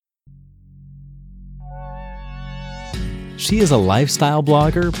She is a lifestyle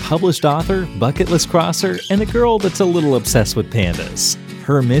blogger, published author, bucket list crosser, and a girl that's a little obsessed with pandas.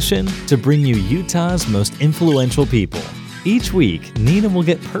 Her mission? To bring you Utah's most influential people. Each week, Nina will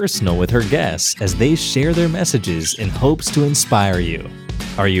get personal with her guests as they share their messages in hopes to inspire you.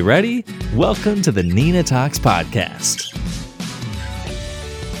 Are you ready? Welcome to the Nina Talks Podcast.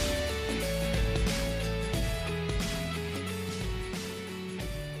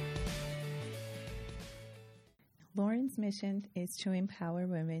 Lauren's mission is to empower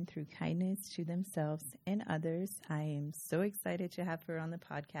women through kindness to themselves and others. I am so excited to have her on the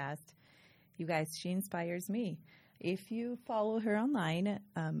podcast. You guys, she inspires me. If you follow her online,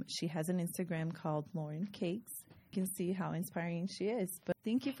 she has an Instagram called Lauren Cakes. You can see how inspiring she is. But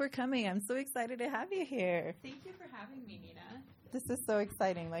thank you for coming. I'm so excited to have you here. Thank you for having me, Nina. This is so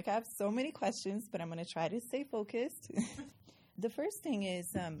exciting. I have so many questions, but I'm going to try to stay focused. The first thing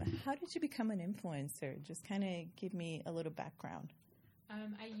is, how did you become an influencer? Just kind of give me a little background.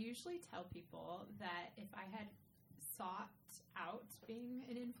 I usually tell people that if I had sought out being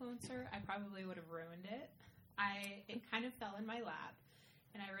an influencer, I probably would have ruined it. It kind of fell in my lap,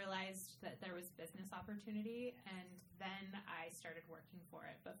 and I realized that there was business opportunity, and then I started working for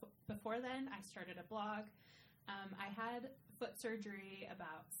it. But before then, I started a blog. I had foot surgery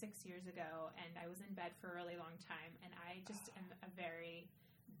about 6 years ago, and I was in bed for a really long time, and I just am a very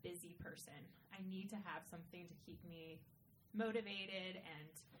busy person. I need to have something to keep me motivated and,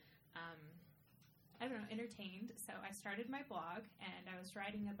 entertained. So I started my blog, and I was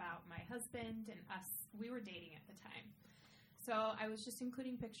writing about my husband and us. We were dating at the time. So I was just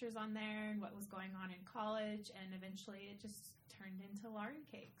including pictures on there and what was going on in college, and eventually it just turned into Lauren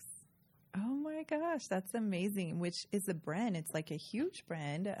Cakes. Oh my gosh, that's amazing, which is a brand. It's like a huge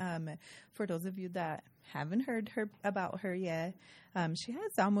brand. For those of you that haven't heard about her yet, she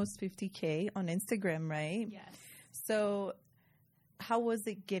has almost 50K on Instagram, right? Yes. So how was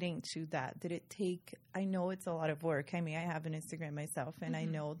it getting to that? Did it take, I know it's a lot of work. I mean, I have an Instagram myself, and I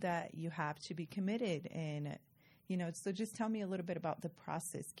know that you have to be committed. And, so just tell me a little bit about the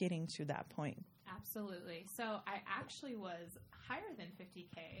process getting to that point. Absolutely. So I actually was higher than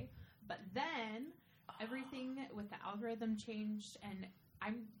 50K. But then everything with the algorithm changed, and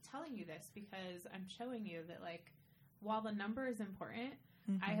I'm telling you this because I'm showing you that, while the number is important,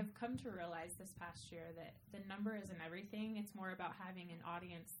 I have come to realize this past year that the number isn't everything. It's more about having an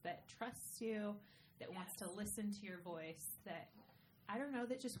audience that trusts you, that wants to listen to your voice, that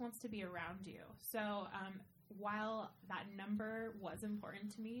just wants to be around you. So while that number was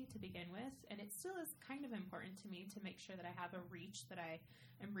important to me to begin with, and it still is kind of important to me to make sure that I have a reach, that I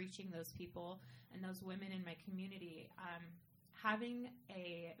am reaching those people and those women in my community, having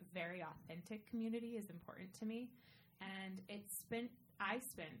a very authentic community is important to me. And I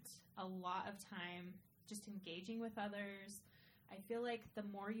spent a lot of time just engaging with others. I feel like the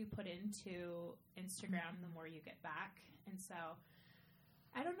more you put into Instagram, the more you get back. And so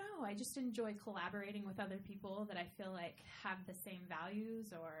I don't know. I just enjoy collaborating with other people that I feel like have the same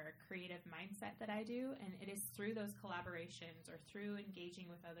values or creative mindset that I do. And it is through those collaborations or through engaging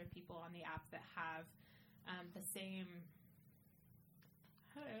with other people on the app that have the same,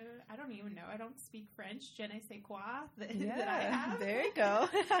 I don't even know. I don't speak French. Je ne sais quoi that I have. There you go.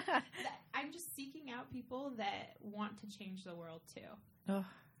 I'm just seeking out people that want to change the world too. Oh,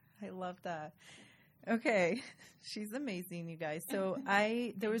 I love that. Okay. She's amazing, you guys. So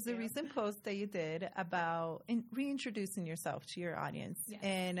there was a recent post that you did about reintroducing yourself to your audience. Yes.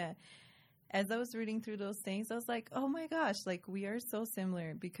 And as I was reading through those things, I was like, oh my gosh, we are so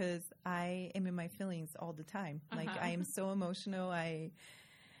similar because I am in my feelings all the time. I am so emotional.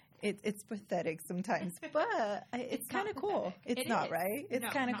 It's pathetic sometimes, but it's kind of cool. It's not, right? It's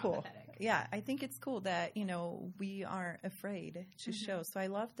kind of cool. Pathetic. Yeah, I think it's cool that, we aren't afraid to show. So I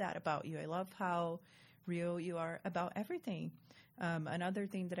love that about you. I love how real you are about everything. Another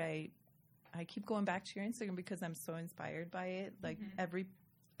thing that I keep going back to your Instagram because I'm so inspired by it.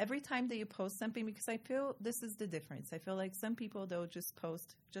 Every time that you post something, because I feel this is the difference. I feel like some people, they'll just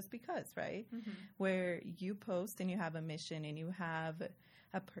post just because, right? Where you post and you have a mission and you have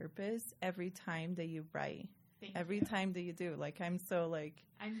a purpose every time that you write. Every time that you do. I'm so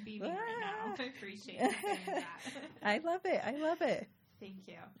I'm beaming right now. I appreciate you saying that. I love it. Thank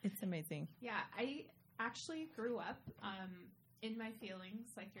you. It's amazing. Yeah, I actually grew up in my feelings,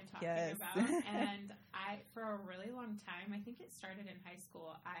 like you're talking Yes. about. And for a really long time, I think it started in high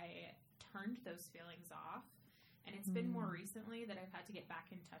school, I turned those feelings off. And it's been more recently that I've had to get back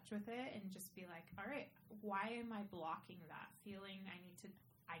in touch with it and just be like, all right, why am I blocking that feeling? I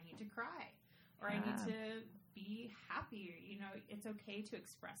need to cry, or I need to be happy. You know, it's okay to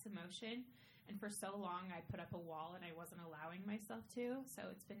express emotion. And for so long, I put up a wall and I wasn't allowing myself to. So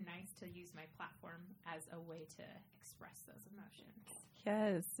it's been nice to use my platform as a way to express those emotions.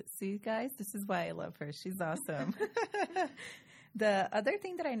 Yes. See, guys, this is why I love her. She's awesome. The other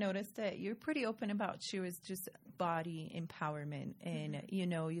thing that I noticed that you're pretty open about too is just body empowerment. And, you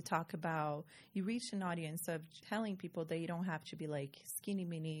know, you talk about, you reach an audience of telling people that you don't have to be like skinny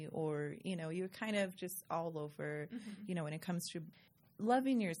mini, or, you know, you're kind of just all over, you know, when it comes to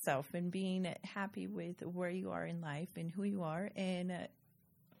loving yourself and being happy with where you are in life and who you are. And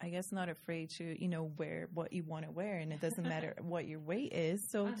I guess not afraid to, you know, wear what you want to wear. And it doesn't matter what your weight is.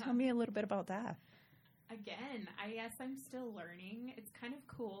 So tell me a little bit about that. Again, I guess I'm still learning. It's kind of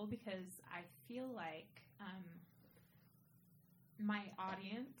cool because I feel like my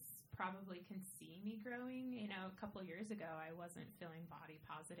audience probably can see me growing. You know, a couple years ago, I wasn't feeling body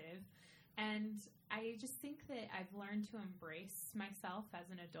positive. And I just think that I've learned to embrace myself as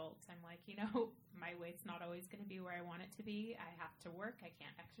an adult. I'm like, you know, my weight's not always going to be where I want it to be. I have to work. I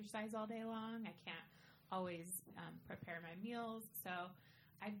can't exercise all day long. I can't always prepare my meals. So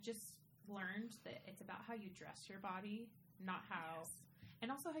I've just learned that it's about how you dress your body, not how,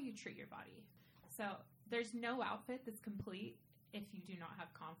 and also how you treat your body. So there's no outfit that's complete if you do not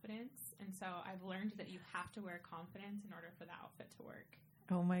have confidence. And so I've learned that you have to wear confidence in order for the outfit to work.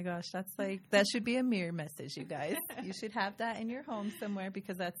 Oh my gosh, that's like, that should be a mirror message, you guys. You should have that in your home somewhere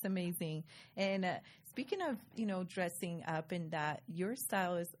because that's amazing. And speaking of, you know, dressing up and that, your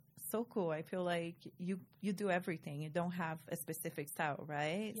style is so cool. I feel like you do everything. You don't have a specific style,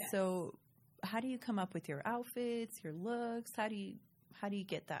 right? Yes. So how do you come up with your outfits, your looks? How do you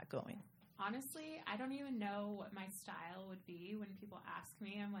get that going? Honestly, I don't even know what my style would be when people ask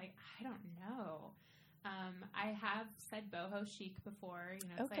me. I'm like, I don't know. I have said boho chic before. You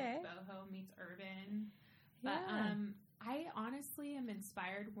know, it's like boho meets urban. But I honestly am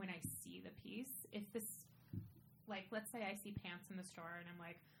inspired when I see the piece. If this, like, let's say I see pants in the store and I'm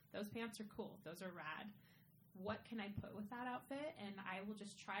like, those pants are cool. Those are rad. What can I put with that outfit? And I will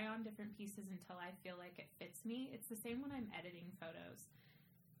just try on different pieces until I feel like it fits me. It's the same when I'm editing photos.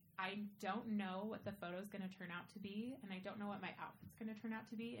 I don't know what the photo is going to turn out to be, and I don't know what my outfit's going to turn out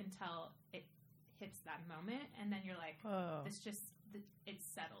to be until it hits that moment. And then you're like, it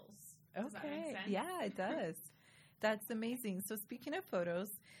settles. Does that make sense? Yeah, it does. That's amazing. So speaking of photos,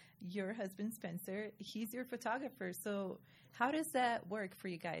 your husband, Spencer, he's your photographer. So how does that work for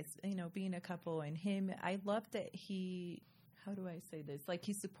you guys? You know, being a couple and him, I love that he, how do I say this? Like,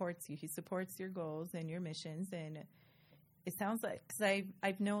 he supports you. He supports your goals and your missions. And it sounds like, because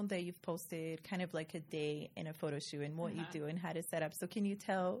I've known that you've posted kind of like a day in a photo shoot and what you do and how to set up. So can you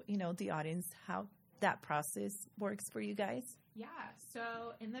tell, you know, the audience how that process works for you guys? Yeah. So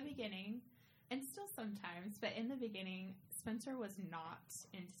in the beginning, and still sometimes, but in the beginning, Spencer was not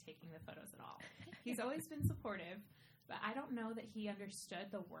into taking the photos at all. He's always been supportive, but I don't know that he understood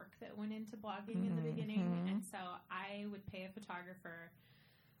the work that went into blogging in the beginning. And so I would pay a photographer,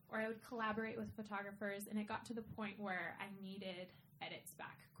 or I would collaborate with photographers, and it got to the point where I needed edits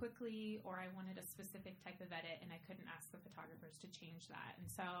back quickly, or I wanted a specific type of edit, and I couldn't ask the photographers to change that.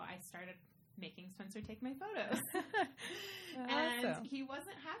 And so I started making Spencer take my photos. And he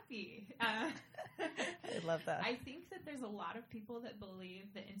wasn't happy. I love that. I think that there's a lot of people that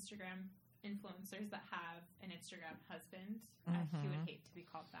believe that Instagram influencers that have an Instagram husband, he would hate to be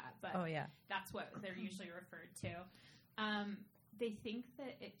called that, but that's what they're usually referred to. They think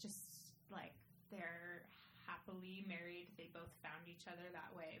that it just, like, they're happily married, they both found each other that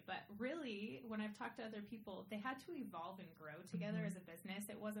way. But really, when I've talked to other people, they had to evolve and grow together as a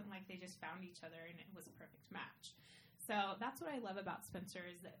business. It wasn't like they just found each other and it was a perfect match. So that's what I love about Spencer,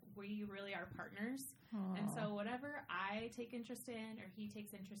 is that we really are partners. And so whatever I take interest in or he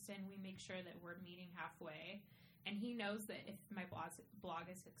takes interest in, we make sure that we're meeting halfway. And he knows that if my blog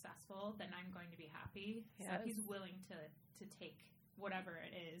is successful, then I'm going to be happy. Yes. So he's willing to take whatever it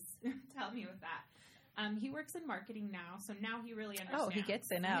is to help me with that. He works in marketing now, so now he really understands. Oh, he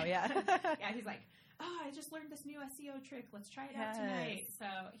gets it now, yeah. Yeah, he's like, I just learned this new SEO trick. Let's try it out tonight. So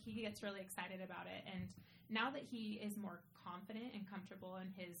he gets really excited about it. And now that he is more confident and comfortable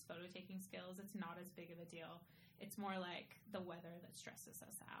in his photo-taking skills, it's not as big of a deal. It's more like the weather that stresses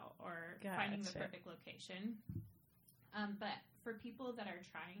us out, or finding the perfect location. But for people that are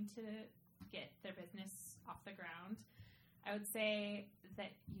trying to get their business off the ground, I would say that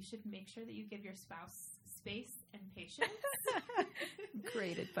you should make sure that you give your spouse space and patience.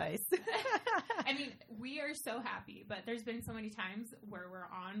 Great advice. I mean, we are so happy, but there's been so many times where we're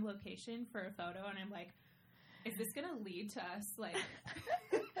on location for a photo and I'm like, is this going to lead to us like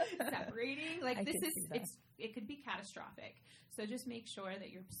separating? Like it could be catastrophic. So just make sure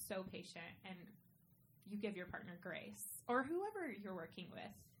that you're so patient and you give your partner grace or whoever you're working with.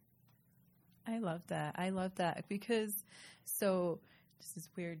 I love that because this is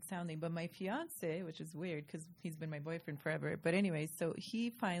weird sounding, but my fiance, which is weird because he's been my boyfriend forever. But anyway, so he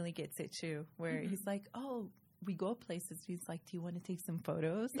finally gets it too, where he's like, oh, we go places. He's like, do you want to take some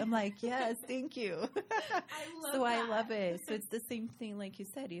photos? I'm like, yes, thank you. I love it. So it's the same thing, like you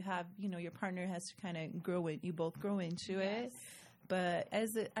said, you have, your partner has to kind of grow it. You both grow into it. But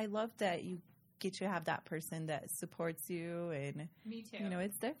I love that you get to have that person that supports you, and me too.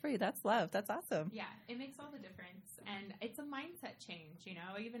 It's there for you. That's love. That's awesome. Yeah, it makes all the difference, and it's a mindset change.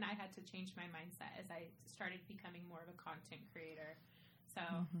 Even I had to change my mindset as I started becoming more of a content creator. So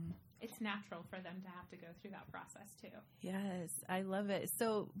it's natural for them to have to go through that process too. Yes, I love it.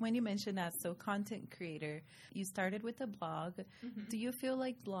 So when you mentioned that, so content creator, you started with a blog. Do you feel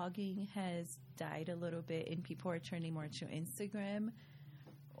like blogging has died a little bit and people are turning more to Instagram?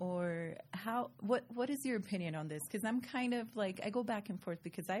 Or what is your opinion on this? Because I'm kind of like, I go back and forth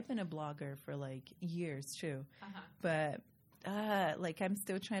because I've been a blogger for like years too. But like I'm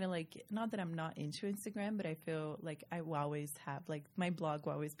still trying to like, not that I'm not into Instagram, but I feel like I will always have like, my blog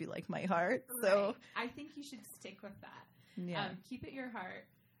will always be like my heart. So right. I think you should stick with that. Yeah. Keep it your heart.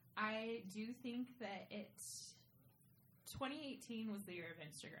 I do think that 2018 was the year of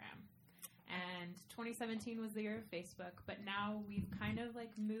Instagram. And 2017 was the year of Facebook, but now we've kind of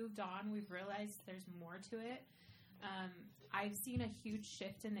like moved on. We've realized there's more to it. I've seen a huge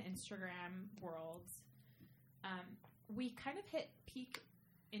shift in the Instagram world. We kind of hit peak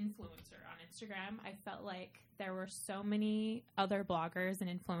influencer on Instagram. I felt like there were so many other bloggers and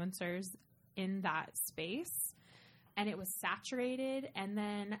influencers in that space, and it was saturated. And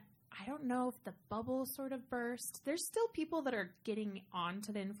then I don't know if the bubble sort of burst. There's still people that are getting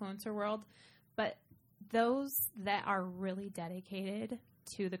onto the influencer world, but those that are really dedicated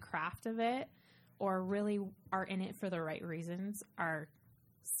to the craft of it or really are in it for the right reasons are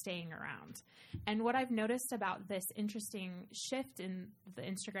staying around. And what I've noticed about this interesting shift in the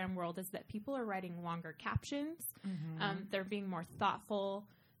Instagram world is that people are writing longer captions. They're being more thoughtful.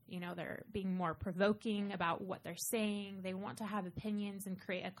 They're being more provoking about what they're saying. They want to have opinions and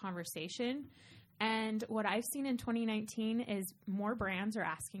create a conversation. And what I've seen in 2019 is more brands are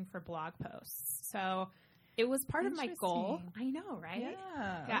asking for blog posts. So it was part of my goal. I know, right?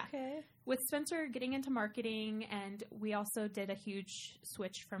 Yeah. Okay. With Spencer getting into marketing, and we also did a huge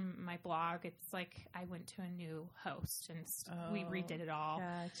switch from my blog. It's like I went to a new host and we redid it all.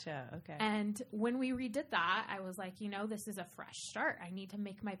 Gotcha. Okay. And when we redid that, I was like, this is a fresh start. I need to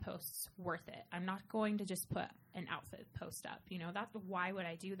make my posts worth it. I'm not going to just put an outfit post up. Why would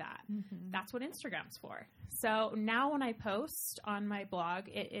I do that? That's what Instagram's for. So now when I post on my blog,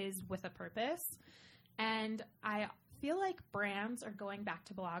 it is with a purpose. And I feel like brands are going back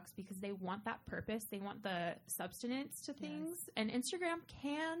to blogs because they want that purpose. They want the substance to things. Yes. And Instagram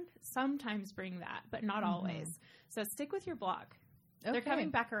can sometimes bring that, but not always. So stick with your blog. Okay. They're coming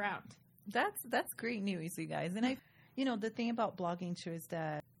back around. That's great news, you guys. And the thing about blogging too is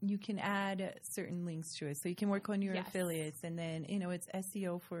that you can add certain links to it. So you can work on your affiliates, and then, it's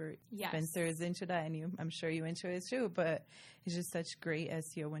SEO for Spencer is into that, and I'm sure you into it too, but it's just such great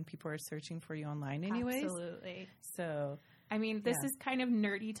SEO when people are searching for you online anyways. Absolutely. So, this is kind of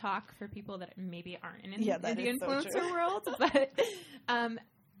nerdy talk for people that maybe aren't in the influencer world, but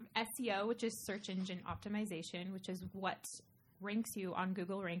SEO, which is search engine optimization, which is what ranks you on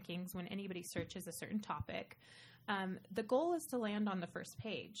Google rankings when anybody searches a certain topic. The goal is to land on the first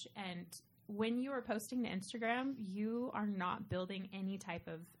page. And when you are posting to Instagram, you are not building any type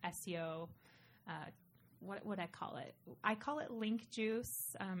of SEO. What would I call it? I call it link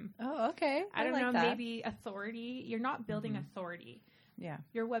juice. Okay. I don't know, maybe authority. You're not building authority. Yeah.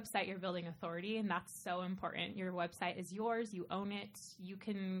 Your website, you're building authority, and that's so important. Your website is yours. You own it. You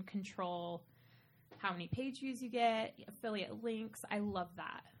can control how many page views you get, affiliate links. I love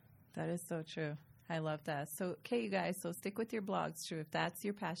that. That is so true. I love that. So, okay, you guys, so stick with your blogs, too, if that's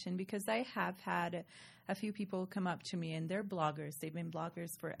your passion, because I have had a few people come up to me and they're bloggers. They've been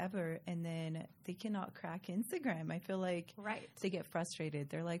bloggers forever, and then they cannot crack Instagram. I feel like they get frustrated.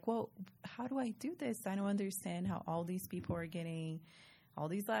 They're like, well, how do I do this? I don't understand how all these people are getting all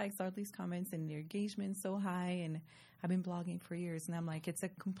these likes, all these comments, and their engagement's so high, and I've been blogging for years, and I'm like, it's a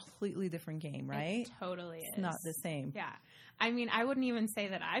completely different game, right? It totally is. It's not the same. Yeah. I mean, I wouldn't even say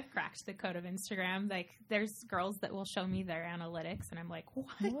that I've cracked the code of Instagram. Like, there's girls that will show me their analytics, and I'm like, what?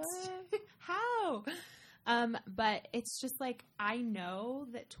 How? But it's just like, I know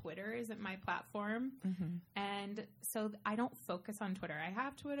that Twitter isn't my platform. Mm-hmm. And so I don't focus on Twitter. I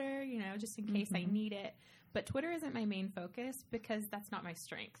have Twitter, just in case I need it. But Twitter isn't my main focus because that's not my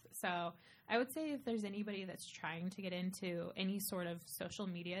strength. So I would say if there's anybody that's trying to get into any sort of social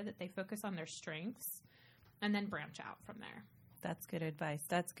media, that they focus on their strengths and then branch out from there. That's good advice.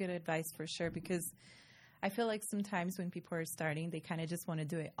 That's good advice for sure, because I feel like sometimes when people are starting, they kind of just want to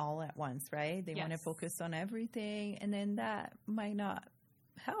do it all at once, right? They want to focus on everything, and then that might not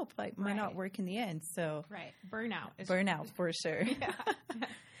help, might not work in the end. So burnout for sure. Yeah,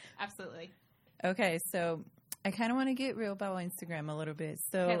 absolutely. Okay, so I kind of want to get real about Instagram a little bit.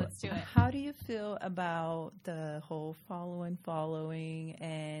 So let's do it. How do you feel about the whole following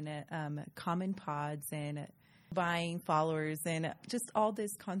and common pods and buying followers and just all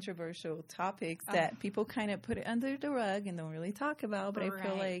these controversial topics that people kind of put it under the rug and don't really talk about? But I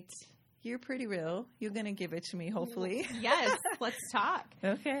feel like you're pretty real. You're going to give it to me, hopefully. Yes, let's talk.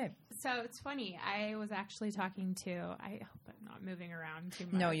 Okay. So it's funny. I was actually talking to, I hope I'm not moving around too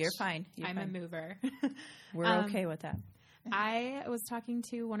much. No, you're fine. I'm a mover. We're okay with that. I was talking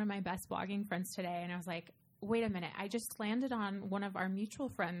to one of my best blogging friends today, and I was like, wait a minute. I just landed on one of our mutual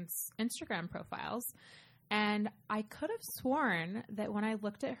friends' Instagram profiles, and I could have sworn that when I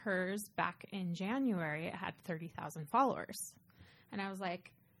looked at hers back in January, it had 30,000 followers. And I was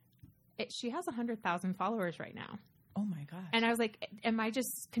like, she has 100,000 followers right now. Oh my gosh. And I was like, am I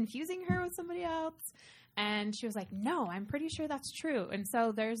just confusing her with somebody else? And she was like, no, I'm pretty sure that's true. And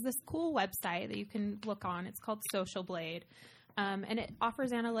so there's this cool website that you can look on. It's called Social Blade. And it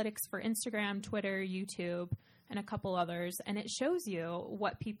offers analytics for Instagram, Twitter, YouTube, and a couple others. And it shows you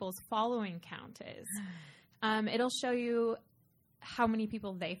what people's following count is. It'll show you how many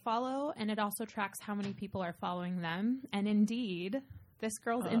people they follow. And it also tracks how many people are following them. And indeed, this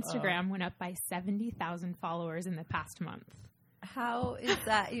girl's Instagram went up by 70,000 followers in the past month. How is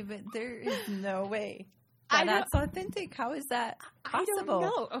that even? There is no way that's authentic. How is that possible? I don't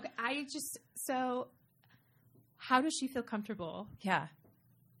know. Okay, so how does she feel comfortable? Yeah.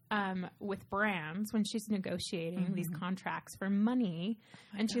 With brands when she's negotiating these contracts for money,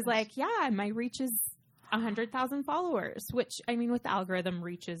 she's like, yeah, my reach is 100,000 followers, which I mean, with the algorithm,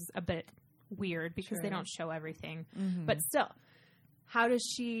 reach is a bit weird because they don't show everything, but still. How does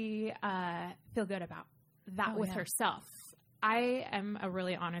she feel good about that with herself? I am a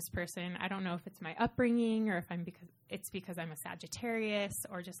really honest person. I don't know if it's my upbringing or if it's because I'm a Sagittarius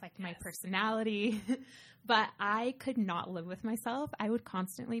or just like my personality, but I could not live with myself. I would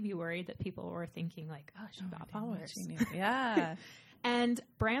constantly be worried that people were thinking like, oh, she got followers. Yeah. And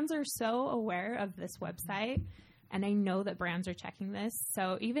brands are so aware of this website. And I know that brands are checking this.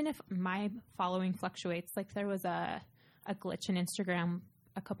 So even if my following fluctuates, like there was a glitch in Instagram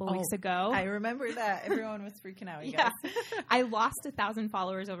a couple weeks ago. I remember that. Everyone was freaking out. Guys. I lost 1,000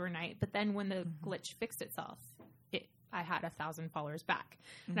 followers overnight, but then when the glitch fixed itself, I had 1,000 followers back.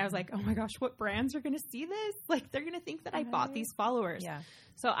 And I was like, oh my gosh, what brands are going to see this? Like, they're going to think that I bought these followers. Yeah.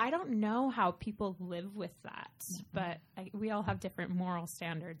 So I don't know how people live with that, but we all have different moral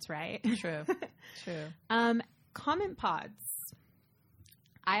standards, right? True. Comment pods.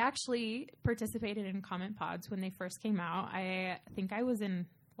 I actually participated in comment pods when they first came out. I think I was in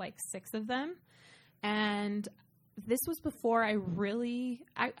like 6 of them. And this was before I was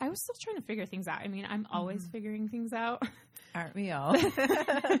still trying to figure things out. I mean, I'm always figuring things out. Aren't we all?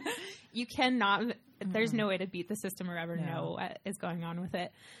 You cannot, there's no way to beat the system or ever know what is going on with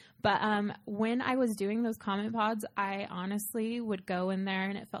it. But when I was doing those comment pods, I honestly would go in there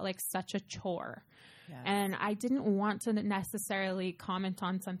and it felt like such a chore. Yes. And I didn't want to necessarily comment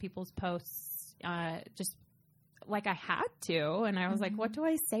on some people's posts just like I had to. And I was like, what do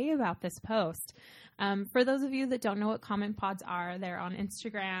I say about this post? For those of you that don't know what comment pods are, they're on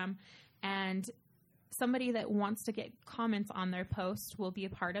Instagram. And somebody that wants to get comments on their post will be a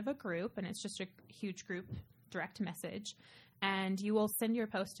part of a group. And it's just a huge group direct message. And you will send your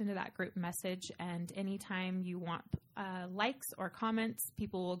post into that group message. And anytime you want likes or comments,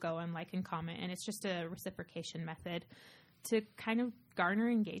 people will go and like and comment. And it's just a reciprocation method to kind of garner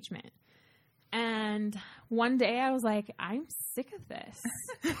engagement. And one day I was like, I'm sick of this.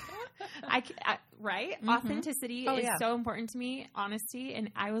 Right? Authenticity is so important to me, honesty.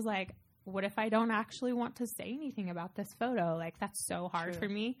 And I was like, what if I don't actually want to say anything about this photo? Like, that's so hard for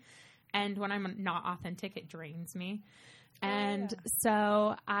me. And when I'm not authentic, it drains me. And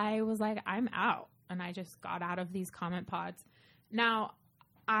so I was like, I'm out. And I just got out of these comment pods. Now,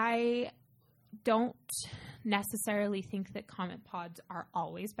 I don't necessarily think that comment pods are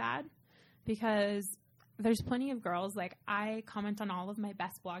always bad because there's plenty of girls. Like, I comment on all of my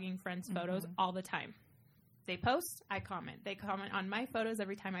best blogging friends' photos all the time. They post, I comment. They comment on my photos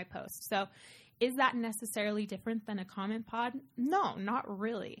every time I post. So is that necessarily different than a comment pod? No, not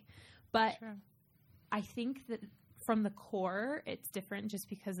really. But Sure. I think that from the core, it's different just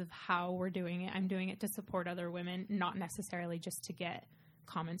because of how we're doing it. I'm doing it to support other women, not necessarily just to get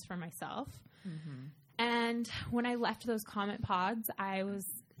comments for myself. Mm-hmm. And when I left those comment pods, I was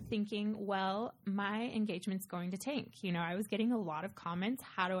thinking, well, my engagement's going to tank. You know, I was getting a lot of comments.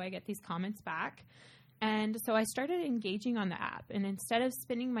 How do I get these comments back? And so I started engaging on the app. And instead of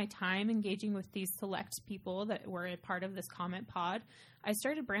spending my time engaging with these select people that were a part of this comment pod, I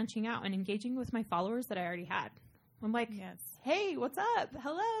started branching out and engaging with my followers that I already had. I'm like, Yes. hey, what's up?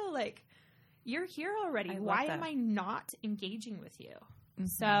 Hello. Like, you're here already. I love Why that. am I not engaging with you? Mhm.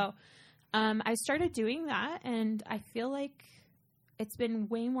 So I started doing that, and I feel like it's been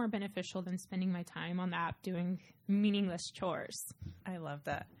way more beneficial than spending my time on the app doing meaningless chores. I love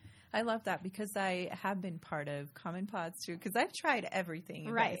that. I love that because I have been part of Common Pods too. Because I've tried everything,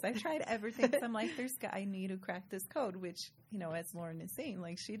 you Right. guys. I've tried everything. So I'm like, I need to crack this code, which, you know, as Lauren is saying,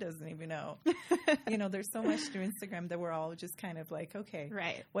 like she doesn't even know. You know, there's so much through Instagram that we're all just kind of like, okay,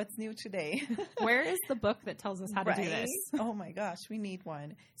 Right. what's new today? Where is the book that tells us how to do this? Oh my gosh, we need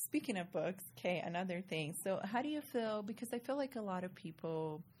one. Speaking of books, okay, another thing. So how do you feel? Because I feel like a lot of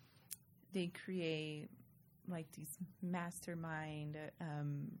people, they create like these mastermind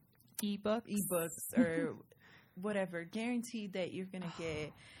ebooks or whatever, guaranteed that you're going to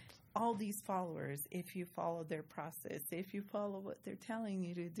get all these followers if you follow their process, if you follow what they're telling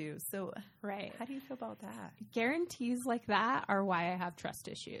you to do. So Right. how do you feel about that? Guarantees like that are why I have trust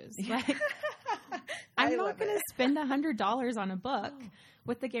issues. Like, I I'm not love going to it. spend $100 on a book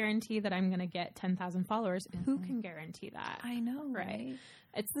with the guarantee that I'm going to get 10,000 followers. Who can guarantee that? I know, Right. right?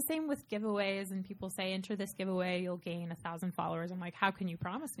 It's the same with giveaways, and people say, enter this giveaway, you'll gain 1,000 followers. I'm like, how can you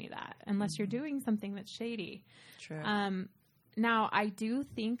promise me that? Unless you're doing something that's shady. True. Now, I do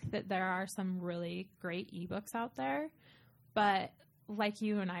think that there are some really great ebooks out there, but like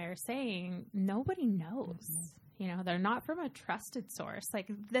you and I are saying, nobody knows. You know, they're not from a trusted source. Like,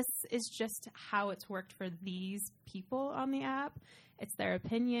 this is just how it's worked for these people on the app. It's their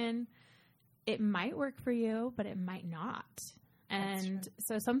opinion. It might work for you, but it might not. And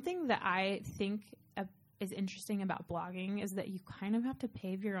so something that I think is interesting about blogging is that you kind of have to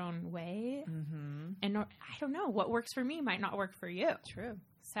pave your own way. Mm-hmm. And I don't know, what works for me might not work for you. True.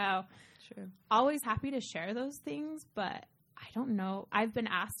 So True. always happy to share those things, but I don't know. I've been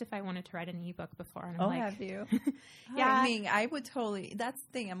asked if I wanted to write an ebook before, and I'm like, have you? Yeah. I mean, I would totally, that's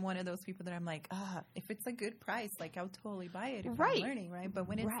the thing. I'm one of those people that I'm like, if it's a good price, like I'll totally buy it if Right. I'm learning, right? But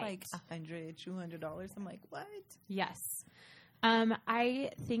when it's Right. like $100, $200, I'm like, what? yes. I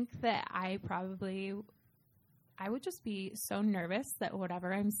think that I would just be so nervous that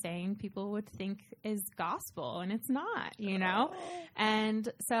whatever I'm saying, people would think is gospel, and it's not, you know? And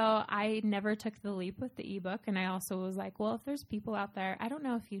so I never took the leap with the ebook. And I also was like, well, if there's people out there, I don't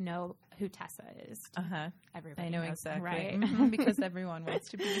know if you know who Tessa is. Everybody I know knows, exactly. right? Mhm, because everyone wants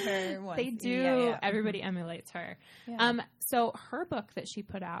to be her. They do. Yeah. Everybody emulates her. Yeah. So her book that she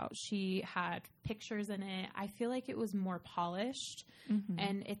put out, she had pictures in it. I feel like it was more polished, Mhm.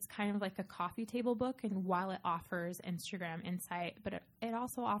 and it's kind of like a coffee table book. And while it offers Instagram insight, but it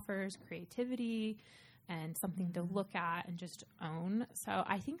also offers creativity and something to look at and just own. So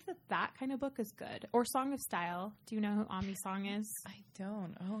I think that kind of book is good. Or Song of Style. Do you know who Ami Song is? I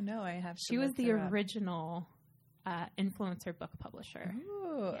don't. Oh, no, I have to She was look the her up. original influencer book publisher.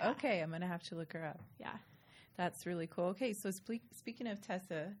 Ooh, Yeah. okay. I'm going to have to look her up. Yeah. That's really cool. Okay, so speaking of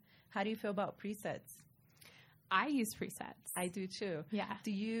Tessa, how do you feel about presets? I use presets. I do too. Yeah.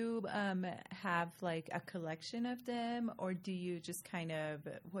 Do you have like a collection of them, or do you just kind of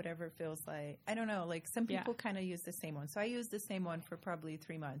whatever feels like? I don't know. Like some people kind of use the same one. So I used the same one for probably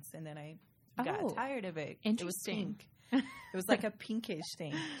 3 months, and then I got tired of it. Interesting. It was pink. It was like a pinkish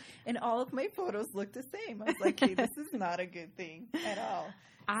thing, and all of my photos looked the same. I was like, "Hey, this is not a good thing at all."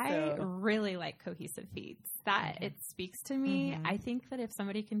 I really like cohesive feeds. That it speaks to me. Mhm. I think that if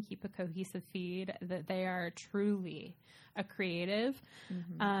somebody can keep a cohesive feed, that they are truly a creative.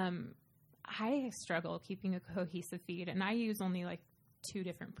 Mhm. I struggle keeping a cohesive feed, and I use only like 2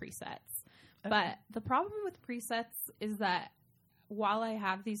 different presets. Okay. But the problem with presets is that while I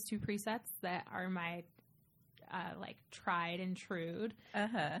have these 2 presets that are my like tried and true,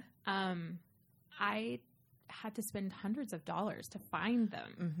 I had to spend hundreds of dollars to find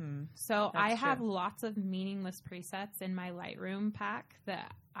them. Mm-hmm. So I That's have true. lots of meaningless presets in my Lightroom pack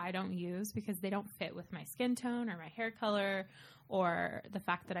that I don't use because they don't fit with my skin tone or my hair color or the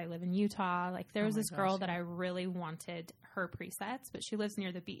fact that I live in Utah. Like there was my this girl gosh, that I really wanted her presets, but she lives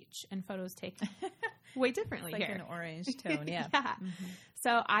near the beach and photos take way differently It's like here. an orange tone, yeah. Yeah.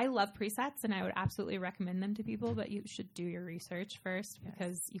 So I love presets, and I would absolutely recommend them to people, but you should do your research first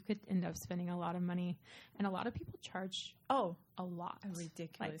because you could end up spending a lot of money. And a lot of people charge Oh, a lot. a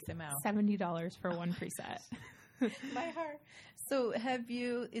ridiculous amount. $70 for one preset. My heart. So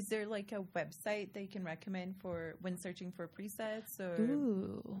is there like a website that you can recommend for when searching for presets? Or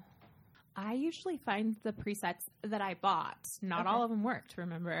Ooh. I usually find the presets that I bought. Not all of them worked,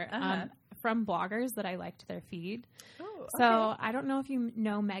 remember, from bloggers that I liked their feed. Oh, So I don't know if you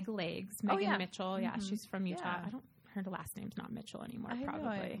know Meg Legs, Megan yeah. Mitchell. Yeah, she's from Utah. Yeah. Her last name's not Mitchell anymore, I probably.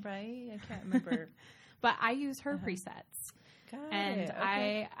 know, right? I can't remember. But I use her presets. Got And it. Okay.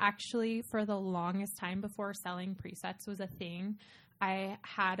 I actually, for the longest time before selling presets was a thing, I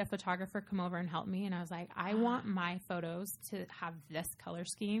had a photographer come over and help me. And I was like, I want my photos to have this color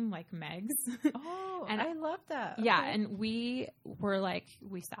scheme like Meg's. Oh, and I love that. Yeah. Okay. And we were like,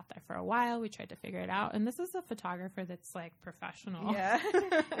 we sat there for a while. We tried to figure it out. And this is a photographer that's like professional. Yeah.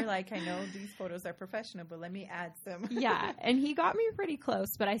 You're like, I know these photos are professional, but let me add some. Yeah. And he got me pretty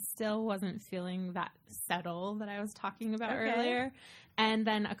close, but I still wasn't feeling that settle that I was talking about earlier. And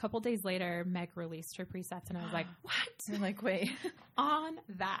then a couple days later, Meg released her presets, and I was like, what? You're like, wait. On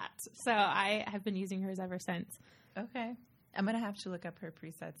that. So I have been using hers ever since. Okay. I'm going to have to look up her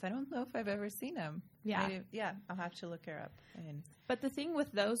presets. I don't know if I've ever seen them. Yeah. I'll have to look her up. But the thing with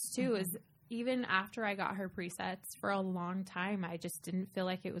those two is even after I got her presets for a long time, I just didn't feel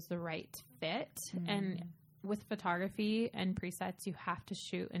like it was the right fit. And with photography and presets, you have to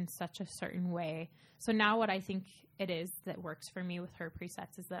shoot in such a certain way. So now what I think it is that works for me with her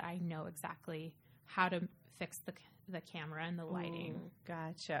presets is that I know exactly how to fix the camera and the lighting. Ooh,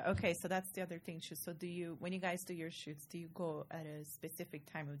 gotcha. Okay, so that's the other thing too. So when you guys do your shoots, do you go at a specific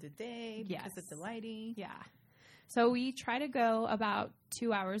time of the day because of the lighting? Yeah. So we try to go about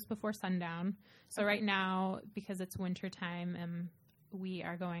 2 hours before sundown. So right now, because it's winter time, we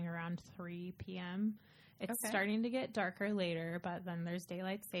are going around 3 p.m. It's starting to get darker later, but then there's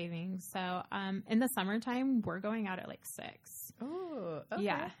daylight savings. So in the summertime, we're going out at like 6. Oh, okay.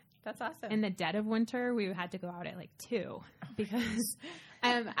 Yeah. That's awesome. In the dead of winter, we had to go out at like 2 because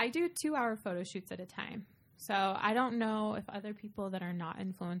I do 2-hour photo shoots at a time. So I don't know if other people that are not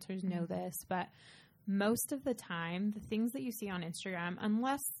influencers know this, but most of the time, the things that you see on Instagram,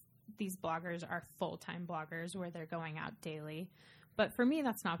 unless these bloggers are full-time bloggers where they're going out daily, but for me,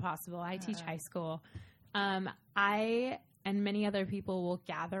 that's not possible. I teach high school. I and many other people will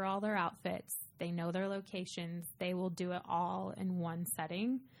gather all their outfits. They know their locations. They will do it all in one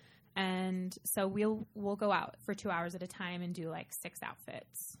setting. And so we'll go out for 2 hours at a time and do like 6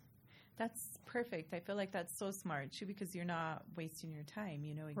 outfits. That's perfect. I feel like that's so smart too, because you're not wasting your time.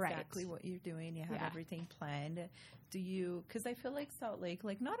 You know exactly what you're doing. You have everything planned. Because I feel like Salt Lake,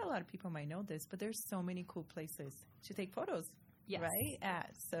 like not a lot of people might know this, but there's so many cool places to take photos. Yes. Right?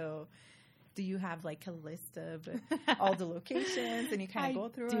 So do you have like a list of all the locations and you kind of go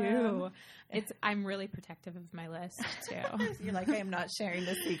through them? I'm really protective of my list too. You're like, I am not sharing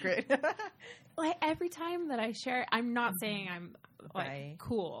the secret. Like every time that I share, I'm not saying I'm like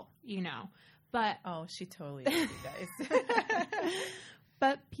cool, but oh, she totally does, you guys.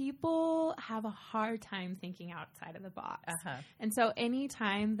 But people have a hard time thinking outside of the box. And so any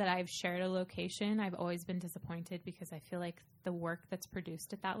time that I've shared a location, I've always been disappointed because I feel like the work that's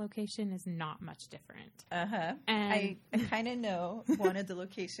produced at that location is not much different. And I kind of know one of the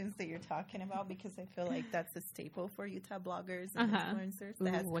locations that you're talking about because I feel like that's a staple for Utah bloggers and influencers.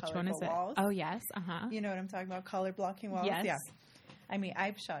 That has which one is it? Walls. Oh, yes. You know what I'm talking about? Color blocking walls. Yes. Yeah. I mean,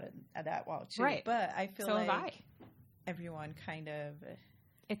 I've shot at that wall too. Right. But I feel so like have I. Everyone kind of...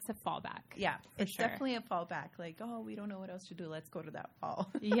 It's a fallback. Yeah, it's sure. Definitely a fallback. Like, oh, we don't know what else to do. Let's go to that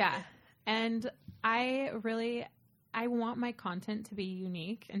wall. Yeah. And I want my content to be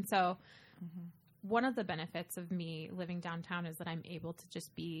unique. And so one of the benefits of me living downtown is that I'm able to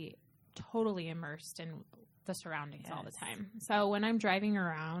just be totally immersed in the surroundings all the time. So when I'm driving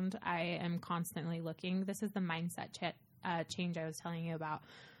around, I am constantly looking. This is the mindset change I was telling you about.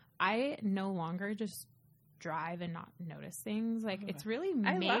 I no longer just drive and not notice things. Like it's really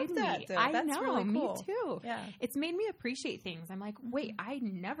made me. I know, really cool. Me too. Yeah, it's made me appreciate things. I'm like, wait, I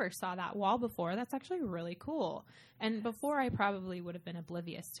never saw that wall before. That's actually really cool. And before I probably would have been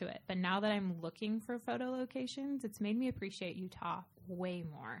oblivious to it, but now that I'm looking for photo locations, it's made me appreciate Utah way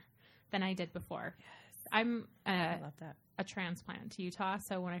more than I did before. I love that. a transplant to Utah.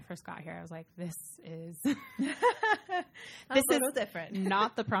 So when I first got here, I was like, this is different.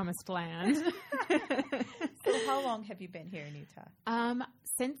 Not the promised land. So how long have you been here in Utah?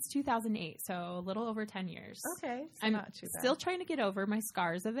 Since 2008, so a little over 10 years. Okay. So I'm not too bad. still trying to get over my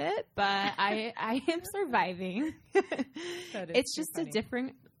scars of it, but I am surviving. It's just funny. a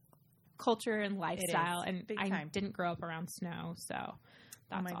different culture and lifestyle, and Big I time. didn't grow up around snow, so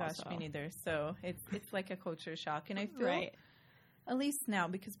that's oh my gosh, also, me neither. So it's like a culture shock, and I feel right. at least now,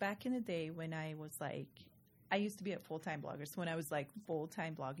 because back in the day when I was like, I used to be a full-time blogger. So when I was like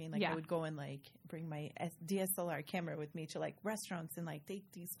full-time blogging, like Yeah. I would go and like bring my DSLR camera with me to like restaurants and like take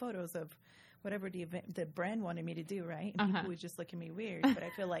these photos of whatever the brand wanted me to do, right? And people would just look at me weird. But I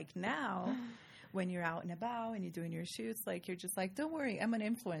feel like now when you're out and about and you're doing your shoots, like you're just like, don't worry, I'm an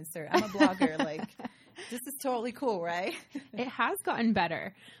influencer. I'm a blogger. Like this is totally cool, right? It has gotten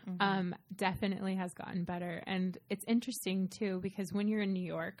better. Definitely has gotten better. And it's interesting too, because when you're in New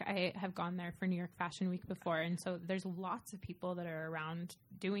York, I have gone there for New York Fashion Week before. And so there's lots of people that are around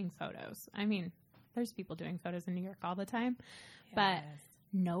doing photos. I mean, there's people doing photos in New York all the time, but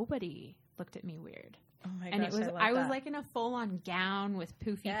nobody looked at me weird. Oh my And gosh, I was like in a full on gown with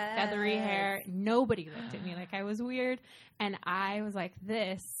poofy feathery hair. Nobody looked at me like I was weird. And I was like,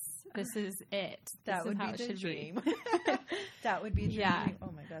 this is it. That would be the dream. That would be the dream. Yeah.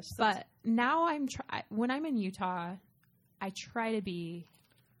 Oh my gosh. But now when I'm in Utah, I try to be,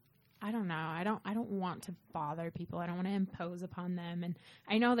 I don't know. I don't want to bother people. I don't want to impose upon them. And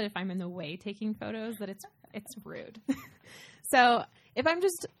I know that if I'm in the way taking photos, that it's rude. So if I'm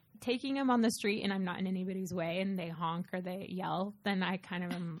just taking them on the street and I'm not in anybody's way and they honk or they yell, then I kind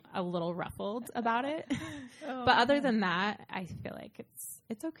of am a little ruffled about it. But other than that, I feel like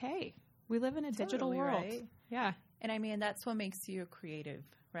it's okay. We live in a digital world. Right? Yeah. And I mean, that's what makes you creative,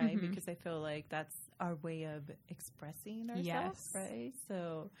 right? Because I feel like that's our way of expressing ourselves, right?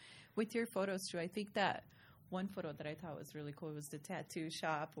 So with your photos too, I think that one photo that I thought was really cool was the tattoo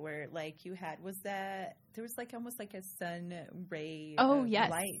shop where like you had, there was like almost like a sun ray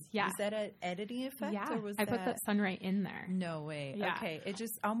light. Yeah. Was that an editing effect? Yeah. Or was I put that sun right in there. No way. Yeah. Okay. It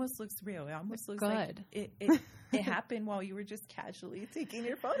just almost looks real. It almost looks good. Like it happened while you were just casually taking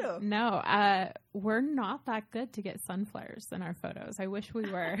your photo. No, we're not that good to get sun flares in our photos. I wish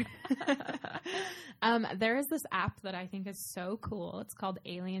we were. There is this app that I think is so cool. It's called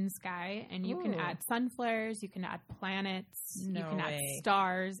Alien Sky, and you can add sun flares, you can add planets, you can add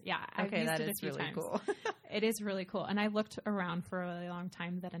stars. Yeah, I've used it a few times. Cool. It is really cool. And I looked around for a really long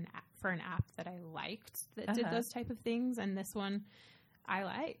time for an app that I liked that did those type of things, and this one I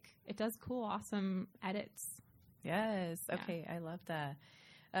like. It does cool, awesome edits. Yes. Okay. I love that.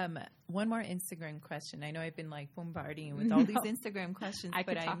 One more Instagram question. I know I've been like bombarding you with all these Instagram questions, I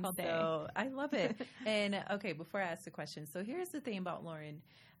love it. And okay, before I ask the question, so here's the thing about Lauren.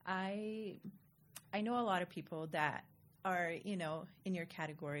 I know a lot of people that are, in your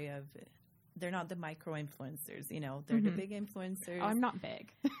category of, they're not the micro influencers, they're the big influencers. Oh, I'm not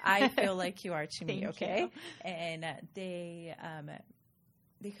big. I feel like you are to me. Thank okay. you. And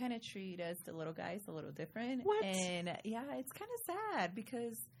they kind of treat us, the little guys, a little different. What? And yeah, it's kind of sad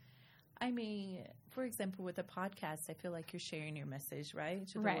because, I mean, for example, with a podcast, I feel like you're sharing your message, right,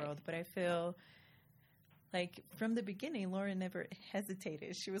 to the world. But I feel like from the beginning, Lauren never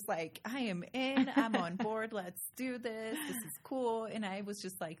hesitated. She was like, I am in, I'm on board. Let's do this. This is cool. And I was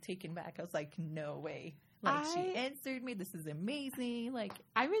just like taken back. I was like, no way. Like she answered me. This is amazing. Like,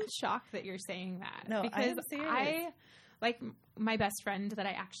 I'm in shock that you're saying that. No, because I'm serious. Like my best friend that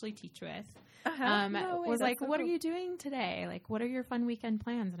I actually teach with No way, was that's like, so what cool. are you doing today? Like, what are your fun weekend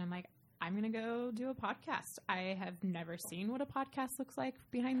plans? And I'm like, I'm going to go do a podcast. I have never seen what a podcast looks like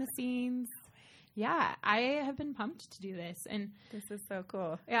behind the scenes. Yeah, I have been pumped to do this. And this is so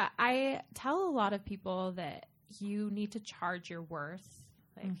cool. Yeah, I tell a lot of people that you need to charge your worth.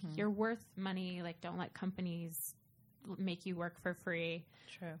 Like, you're worth money. Like, don't let companies make you work for free.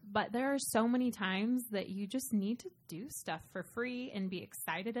 True. But there are so many times that you just need to do stuff for free and be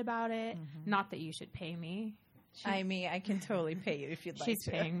excited about it. Not that you should pay me. I mean, I can totally pay you if you'd like to. She's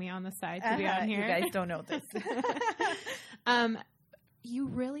paying me on the side to be on here. You guys don't know this. You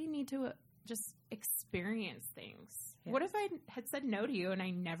really need to just experience things. Yes. What if I had said no to you and I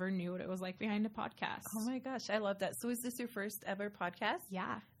never knew what it was like behind a podcast? Oh my gosh, I love that. So is this your first ever podcast?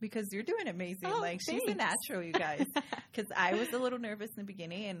 Yeah. Because you're doing amazing. Oh, like, thanks. she's a natural, you guys. Because I was a little nervous in the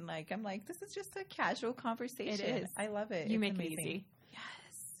beginning, and like, I'm like, this is just a casual conversation. It is. I love it. You It's make amazing. it easy.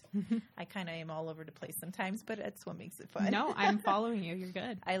 Yes. I kind of am all over the place sometimes, but that's what makes it fun. No, I'm following you. You're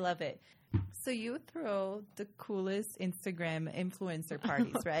good. I love it. So you throw the coolest Instagram influencer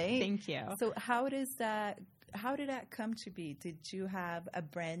parties, right? Thank you. So how does that how did that come to be? Did you have a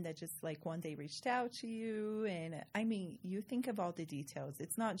brand that just like one day reached out to you? And I mean, you think of all the details.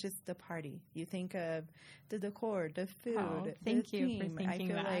 It's not just the party. You think of the decor, the food, thank the you theme. for thinking I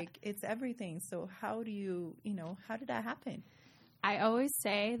feel that. like it's everything. So how do you, how did that happen? I always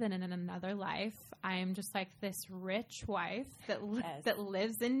say that in another life, I'm just like this rich wife that that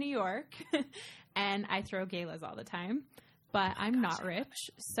lives in New York, and I throw galas all the time. But I'm not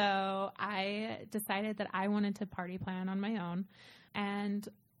rich, so I decided that I wanted to party plan on my own, and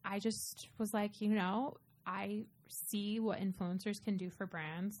I just was like, I see what influencers can do for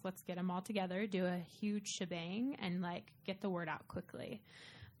brands. Let's get them all together, do a huge shebang, and like get the word out quickly.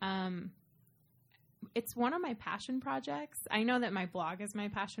 It's one of my passion projects. I know that my blog is my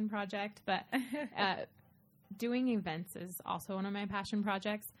passion project, but doing events is also one of my passion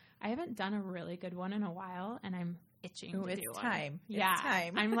projects. I haven't done a really good one in a while, and I'm itching to do one. It's time. Yeah, it's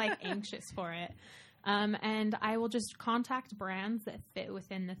time. I'm like anxious for it. And I will just contact brands that fit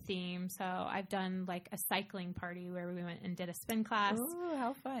within the theme. So I've done like a cycling party where we went and did a spin class. Ooh,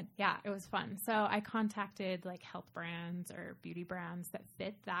 how fun. Yeah, it was fun. So I contacted like health brands or beauty brands that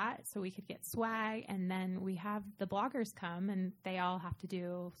fit that so we could get swag. And then we have the bloggers come and they all have to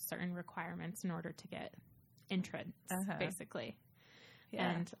do certain requirements in order to get entrance, basically. Yeah.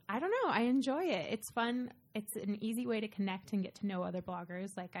 And I don't know. I enjoy it. It's fun. It's an easy way to connect and get to know other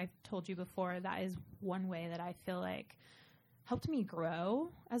bloggers. Like I've told you before, that is one way that I feel like helped me grow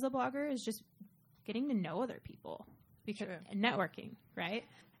as a blogger, is just getting to know other people, because networking, right?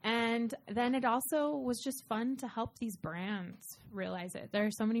 And then it also was just fun to help these brands realize it. There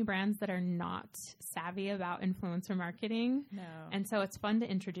are so many brands that are not savvy about influencer marketing. No. And so it's fun to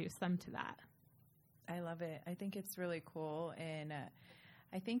introduce them to that. I love it. I think it's really cool. And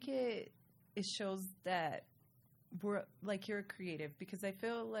I think it shows that we're like, you're creative, because I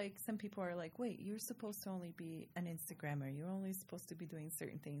feel like some people are like, wait, you're supposed to only be an Instagrammer. You're only supposed to be doing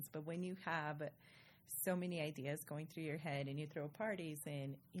certain things. But when you have so many ideas going through your head and you throw parties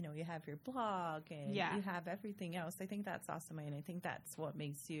and, you have your blog and you have everything else, I think that's awesome. And I think that's what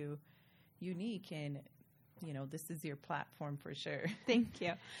makes you unique. And, this is your platform for sure. Thank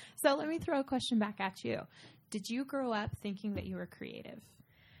you. So let me throw a question back at you. Did you grow up thinking that you were creative?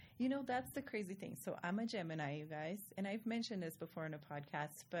 That's the crazy thing. So I'm a Gemini, you guys, and I've mentioned this before in a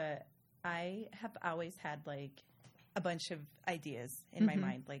podcast, but I have always had like a bunch of ideas in my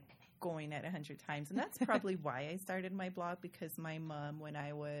mind, like going at 100 times. And that's probably why I started my blog, because my mom, when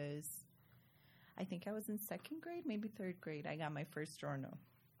I think I was in second grade, maybe third grade, I got my first journal.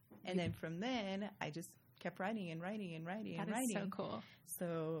 And then from then I just kept writing and writing and writing and writing. That is so cool.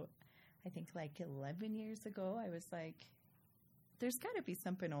 So I think like 11 years ago, I was like, there's got to be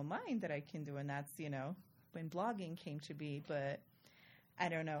something online that I can do. And that's, when blogging came to be. But I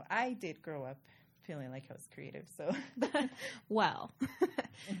don't know. I did grow up feeling like I was creative. So, well,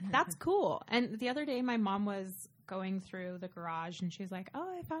 that's cool. And the other day, my mom was going through the garage and she's like,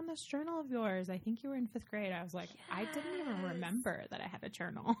 oh, I found this journal of yours. I think you were in 5th grade. I was like, I didn't even remember that I had a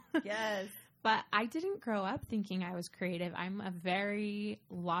journal. Yes. But I didn't grow up thinking I was creative. I'm a very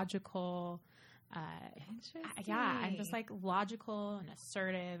logical, I'm just like logical and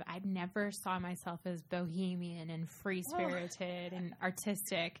assertive. I never saw myself as bohemian and free-spirited and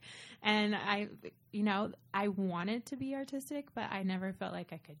artistic. And I wanted to be artistic, but I never felt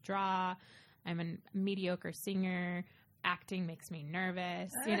like I could draw. I'm a mediocre singer. Acting makes me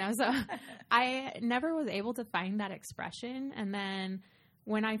nervous, so I never was able to find that expression. And then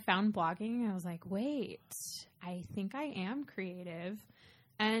when I found blogging, I was like, wait, I think I am creative.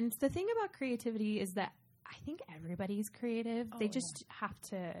 And the thing about creativity is that I think everybody's creative. They just have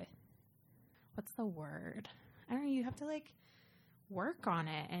to, what's the word? I don't know. You have to like work on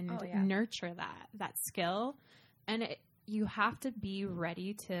it and nurture that skill. And you have to be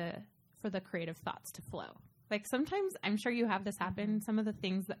ready for the creative thoughts to flow. Like sometimes, I'm sure you have this happen. Some of the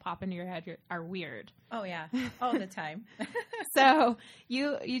things that pop into your head are weird. Oh yeah, all the time. So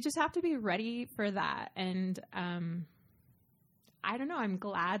you just have to be ready for that. And I don't know. I'm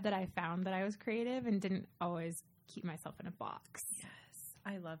glad that I found that I was creative and didn't always keep myself in a box. Yes,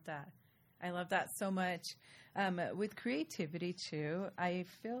 I love that. I love that so much. With creativity too, I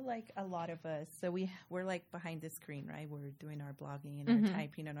feel like a lot of us, so we're like behind the screen, right? We're doing our blogging and our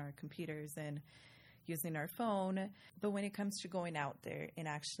typing on our computers and using our phone. But when it comes to going out there and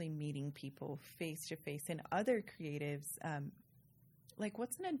actually meeting people face to face and other creatives, like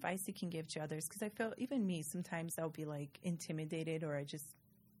what's an advice you can give to others? Because I feel even me, sometimes I'll be like intimidated or I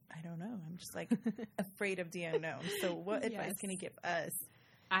don't know. I'm just like afraid of the unknown. So what advice can you give us?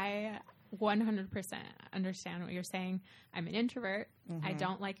 I 100% understand what you're saying. I'm an introvert. Mm-hmm. I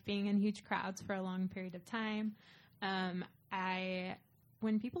don't like being in huge crowds for a long period of time.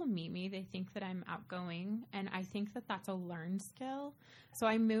 When people meet me, they think that I'm outgoing, and I think that that's a learned skill. So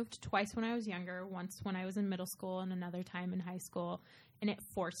I moved twice when I was younger, once when I was in middle school and another time in high school, and it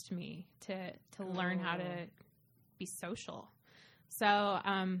forced me to learn how to be social. So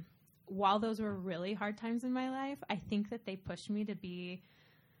while those were really hard times in my life, I think that they pushed me to be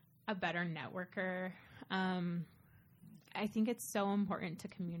a better networker. I think it's so important to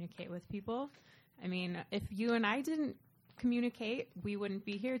communicate with people. I mean, if you and I didn't communicate, we wouldn't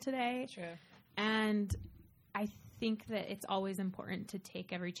be here today. True. And I think that it's always important to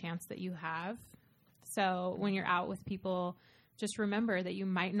take every chance that you have. So when you're out with people, just remember that you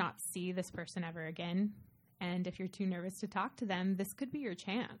might not see this person ever again. And if you're too nervous to talk to them, this could be your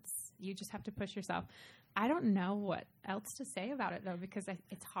chance. You just have to push yourself. I don't know what else to say about it, though, because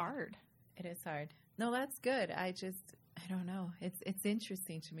it's hard. It is hard. No, that's good. I don't know. It's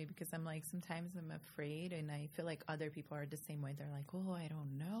interesting to me because I'm like, sometimes I'm afraid, and I feel like other people are the same way. They're like, oh, I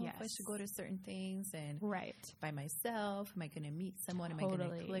don't know if I should go to certain things, and by myself. Am I going to meet someone? Totally. Am I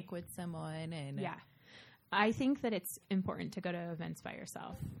going to click with someone? And yeah, I think that it's important to go to events by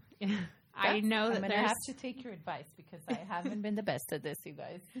yourself. I know that I'm going to have to take your advice because I haven't been the best at this, you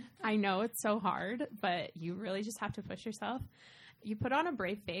guys. I know it's so hard, but you really just have to push yourself. You put on a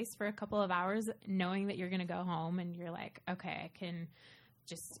brave face for a couple of hours knowing that you're going to go home and you're like, okay, I can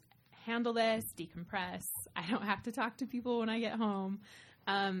just handle this, decompress. I don't have to talk to people when I get home.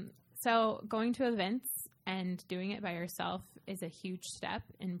 So going to events and doing it by yourself is a huge step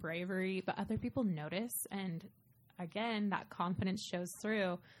in bravery, but other people notice. And again, that confidence shows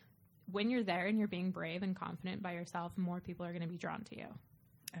through. When you're there and you're being brave and confident by yourself, more people are going to be drawn to you.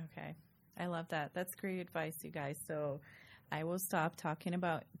 Okay. I love that. That's great advice, you guys. So I will stop talking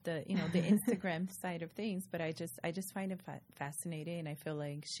about the Instagram side of things, but I just find it fascinating, and I feel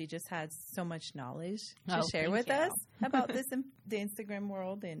like she just has so much knowledge to share with us about this, the Instagram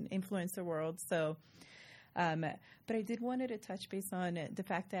world and influencer world. So, but I did wanted to touch base on the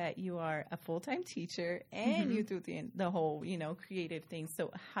fact that you are a full-time teacher and you do the whole, creative thing.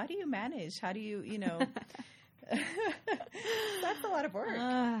 So how do you manage? How do you, that's a lot of work.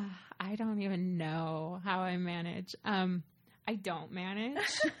 I don't even know how I manage. I don't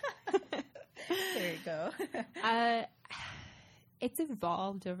manage. There you go. It's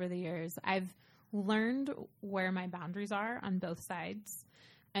evolved over the years. I've learned where my boundaries are on both sides.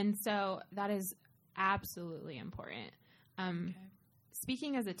 And so that is absolutely important.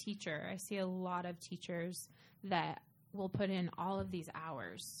 Speaking as a teacher, I see a lot of teachers that will put in all of these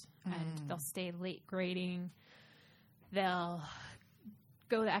hours and they'll stay late grading. They'll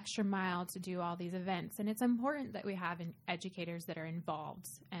go the extra mile to do all these events. And it's important that we have educators that are involved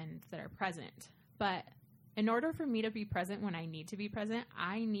and that are present. But in order for me to be present when I need to be present,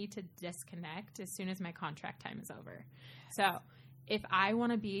 I need to disconnect as soon as my contract time is over. So if I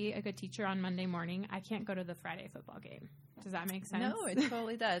want to be a good teacher on Monday morning, I can't go to the Friday football game. Does that make sense? No, it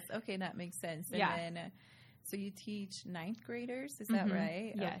totally does. Okay, that makes sense. And then, so you teach 9th graders, is that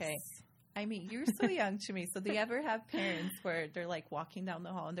right? Yes. Okay. I mean, you're so young to me. So do you ever have parents where they're like walking down the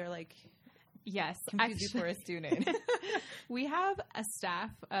hall and they're like, yes, confused you for a student? We have a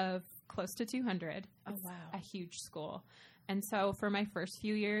staff of close to 200. Oh, wow. A huge school. And so for my first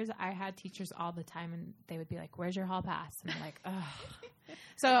few years, I had teachers all the time, and they would be like, where's your hall pass? And I'm like, ugh.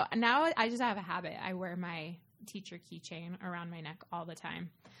 So now I just have a habit. I wear my teacher keychain around my neck all the time.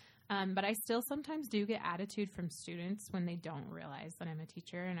 But I still sometimes do get attitude from students when they don't realize that I'm a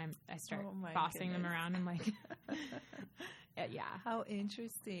teacher, and I start bossing them around. I'm like, yeah. How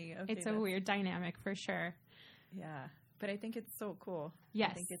interesting. Okay, it's a weird dynamic for sure. Yeah. But I think it's so cool.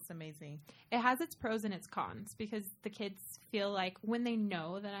 Yes. I think it's amazing. It has its pros and its cons because the kids feel like when they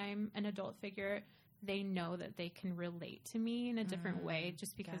know that I'm an adult figure, they know that they can relate to me in a different way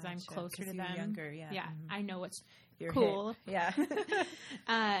just because I'm closer to them. Younger, yeah. Yeah. I know what's You're cool. Hip.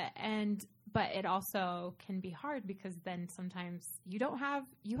 Yeah. But it also can be hard because then sometimes you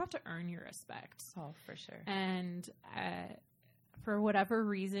have to earn your respect. Oh, for sure. And for whatever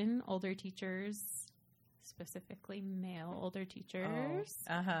reason, older teachers, specifically male older teachers,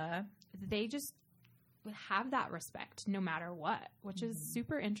 they just have that respect no matter what, which is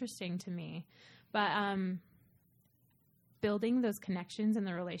super interesting to me. But building those connections and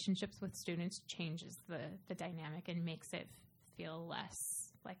the relationships with students changes the dynamic and makes it feel less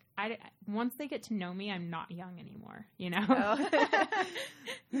like once they get to know me, I'm not young anymore,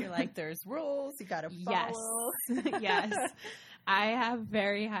 You're like, there's rules you got to follow. Yes. I have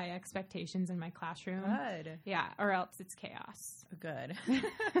very high expectations in my classroom. Good. Yeah, or else it's chaos. Good.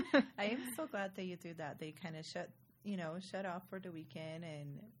 I am so glad that you do that. They kind of shut off for the weekend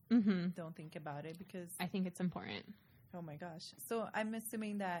and don't think about it because I think it's important. Oh my gosh. So I'm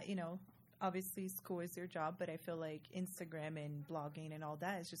assuming that, obviously school is your job, but I feel like Instagram and blogging and all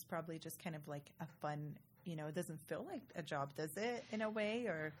that is just probably just kind of like a fun, it doesn't feel like a job, does it, in a way?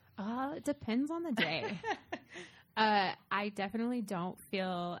 Or it depends on the day. I definitely don't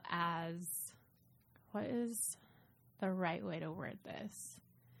feel as, what is the right way to word this?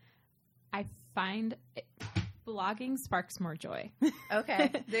 I find blogging sparks more joy.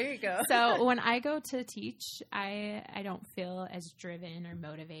 Okay, there you go. So when I go to teach, I don't feel as driven or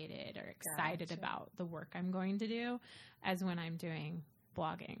motivated or excited about the work I'm going to do as when I'm doing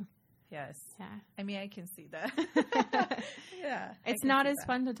blogging. Yes. Yeah. I mean, I can see that. Yeah. It's not as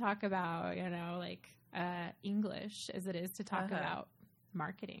fun to talk about, like English as it is to talk about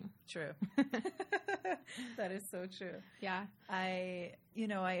marketing. True. That is so true. Yeah. I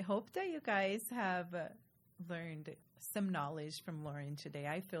hope that you guys have learned some knowledge from Lauren today.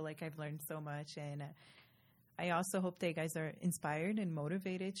 I feel like I've learned so much, and I also hope that you guys are inspired and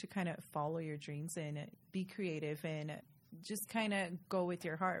motivated to kind of follow your dreams and be creative and just kind of go with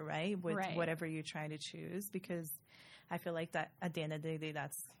your heart, right? With whatever you're trying to choose, because I feel like that at the end of the day,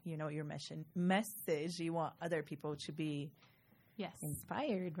 that's, your message. You want other people to be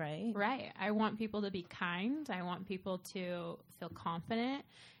inspired, right? Right. I want people to be kind. I want people to feel confident,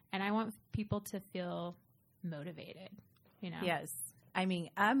 and I want people to feel motivated, Yes. I mean,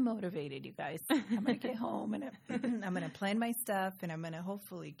 I'm motivated, you guys. I'm going to get home and I'm going to plan my stuff and I'm going to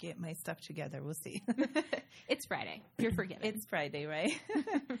hopefully get my stuff together. We'll see. It's Friday. You're forgiven. It's Friday, right?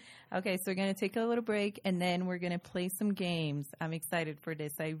 Okay, so we're going to take a little break and then we're going to play some games. I'm excited for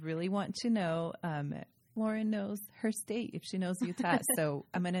this. I really want to know, Lauren knows her state, if she knows Utah. So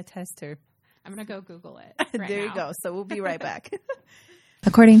I'm going to test her. I'm going to go Google it. There you go. So we'll be right back.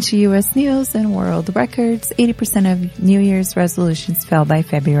 According to U.S. News and World Records, 80% of New Year's resolutions fail by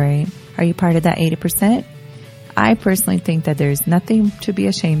February. Are you part of that 80%? I personally think that there's nothing to be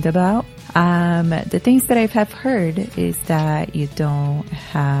ashamed about. The things that I have heard is that you don't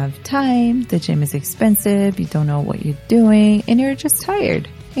have time, the gym is expensive, you don't know what you're doing, and you're just tired.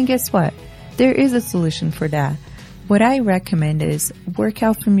 And guess what? There is a solution for that. What I recommend is work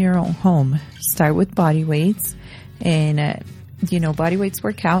out from your own home. Start with body weights and body weights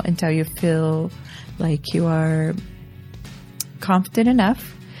work out until you feel like you are confident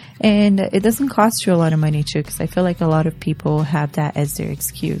enough. And it doesn't cost you a lot of money too, because I feel like a lot of people have that as their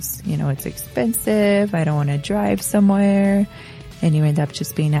excuse. It's expensive. I don't want to drive somewhere. And you end up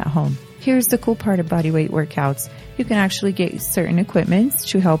just being at home. Here's the cool part of body weight workouts. You can actually get certain equipment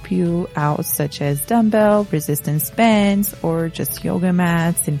to help you out, such as dumbbell, resistance bands, or just yoga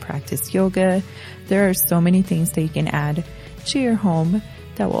mats and practice yoga. There are so many things that you can add to your home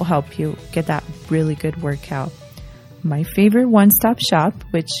that will help you get that really good workout. My favorite one-stop shop,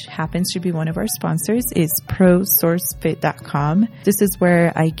 which happens to be one of our sponsors, is ProSourceFit.com. This is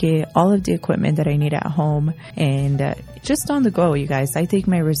where I get all of the equipment that I need at home and just on the go, you guys. I take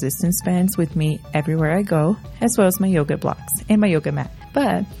my resistance bands with me everywhere I go, as well as my yoga blocks and my yoga mat.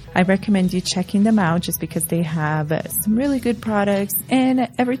 But I recommend you checking them out just because they have some really good products and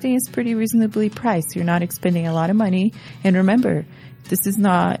everything is pretty reasonably priced. You're not expending a lot of money. And remember, this is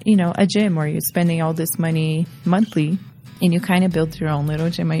not, a gym where you're spending all this money monthly and you kind of build your own little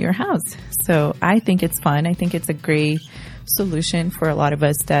gym at your house. So I think it's fun. I think it's a great solution for a lot of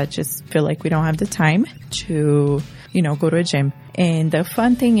us that just feel like we don't have the time to, go to a gym. And the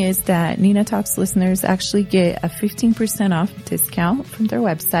fun thing is that Nina Talks listeners actually get a 15% off discount from their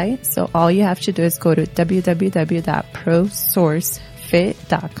website. So all you have to do is go to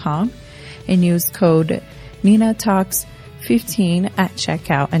www.prosourcefit.com and use code Nina Talks 15 at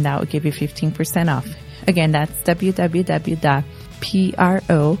checkout, and that will give you 15% off. Again, that's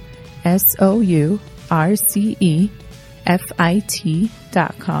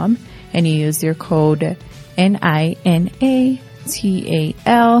www.prosourcefit.com, and you use your code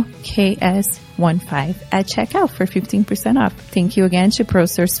NINATALKS15 at checkout for 15% off. Thank you again to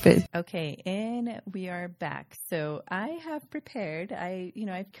ProSourceFit. Okay, and we are back. So I have prepared,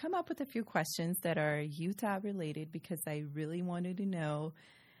 I've come up with a few questions that are Utah related because I really wanted to know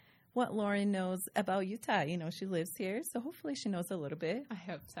what Lauren knows about Utah. She lives here, so hopefully she knows a little bit. I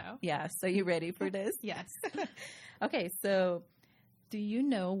hope so. Yeah, so you ready for this? Yes. Okay, so do you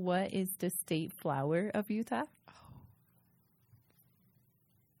know what is the state flower of Utah?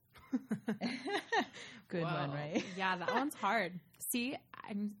 Good one, right? Yeah, that one's hard. See,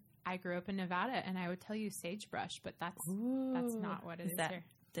 I grew up in Nevada, and I would tell you sagebrush, but that's not what it is that here.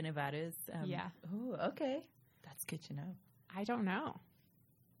 The Nevadas? Yeah. Oh, okay. That's good to know. I don't know.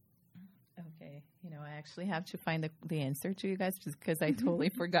 Okay. I actually have to find the answer to you guys just because I totally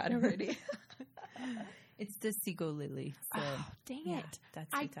forgot already. It's the Seagull lily. So, Oh, dang yeah, it.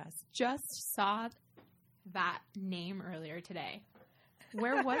 that's I Utah's. just saw that name earlier today.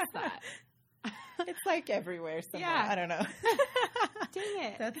 Where was that? It's like everywhere somewhere. Yeah. I don't know. Dang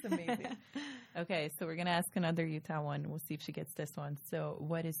it. That's amazing. Okay, so we're going to ask another Utah one. We'll see if she gets this one. So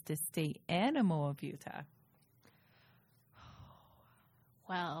what is the state animal of Utah?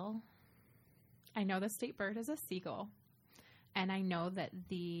 Well, I know the state bird is a seagull, and I know that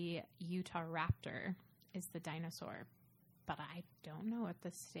the Utah raptor is the dinosaur, but I don't know what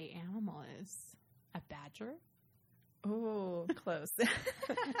the state animal is. A badger? Oh, close.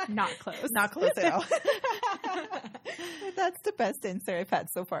 Not close. Not close at all. That's the best answer I've had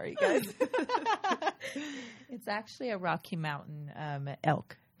so far, you guys. It's actually a Rocky Mountain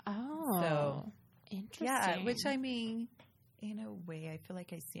elk. Oh, So, interesting. Yeah, which I mean, in a way, I feel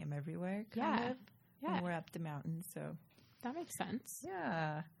like I see them everywhere. Kind of. Yeah, When we're up the mountain, so that makes sense.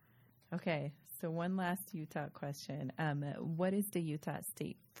 yeah. Okay, so one last Utah question. What is the Utah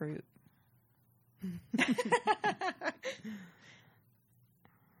state fruit?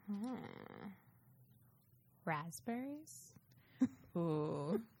 Raspberries?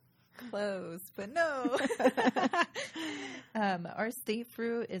 Ooh, close, but no. Our state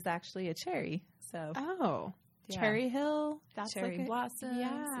fruit is actually a cherry. So Oh, yeah. Cherry Hill? That's Cherry like blossoms.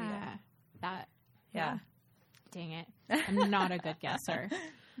 Yeah. That, Yeah. Dang it. I'm not a good guesser.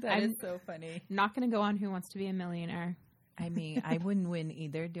 That is I'm- so funny. Not going to go on Who Wants to Be a Millionaire. I mean, I wouldn't win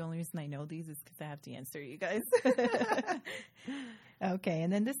either. The only reason I know these is because I have to answer you guys. Okay,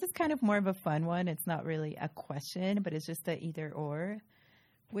 and then this is kind of more of a fun one. It's not really a question, but it's just a either or.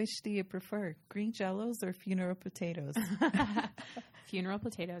 Which do you prefer, green jellos or funeral potatoes? Funeral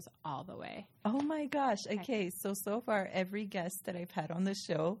potatoes all the way. Oh my gosh. Okay, so far every guest that I've had on the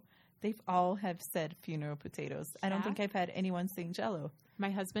show, they've all have said funeral potatoes. I don't Yeah? think I've had anyone saying jello. My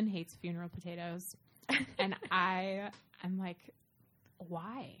husband hates funeral potatoes. And I'm like,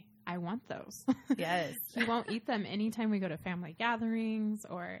 why? I want those. Yes. He won't eat them anytime we go to family gatherings,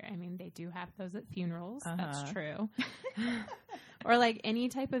 or, I mean, they do have those at funerals. That's true. Or like any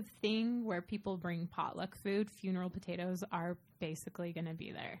type of thing where people bring potluck food, funeral potatoes are basically going to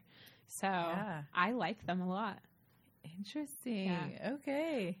be there. So Yeah. I like them a lot. Interesting. Yeah.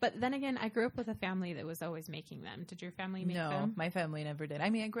 Okay. But then again, I grew up with a family that was always making them. Did your family make No, them? my family never did. I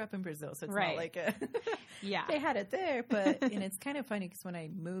mean, I grew up in Brazil, so it's Right. not like a Yeah. they had it there. But and it's kind of funny because when I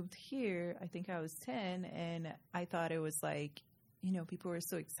moved here, I think I was 10, and I thought it was like, people were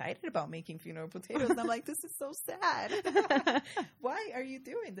so excited about making funeral potatoes. And I'm like, this is so sad. Why are you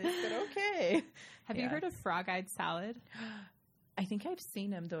doing this? But okay. Have you Yeah. heard of frog-eyed salad? I think I've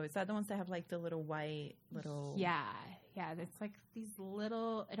seen them though. Is that the ones that have like the little white little? Yeah. It's like these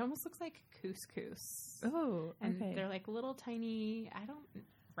little, it almost looks like couscous. Oh, And okay. they're like little tiny,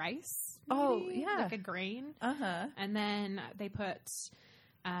 rice? Oh, maybe? yeah. Like a grain. Uh-huh. And then they put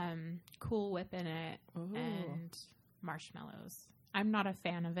Cool Whip in it Ooh. and marshmallows. I'm not a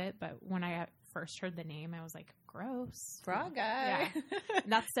fan of it, but when I first heard the name, I was like, gross. Frog eye.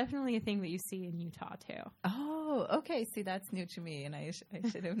 That's definitely a thing that you see in Utah, too. Oh, okay. See, that's new to me, and I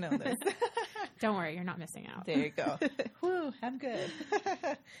should have known this. Don't worry, you're not missing out. There you go. Whew, I'm good.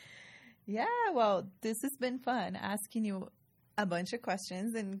 Yeah, well, this has been fun asking you a bunch of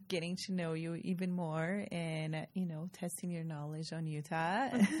questions and getting to know you even more and, testing your knowledge on Utah.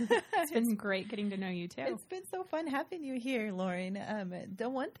 It's been great getting to know you, too. It's been so fun having you here, Lauren. The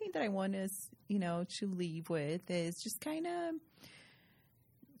one thing that I want us, to leave with is just kind of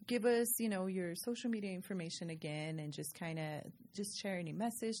give us, your social media information again and just kind of just share any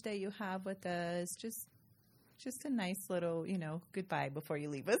message that you have with us. Just a nice little, goodbye before you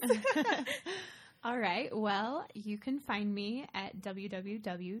leave us. All right. Well, you can find me at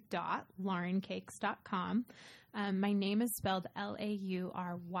www.laurencakes.com. My name is spelled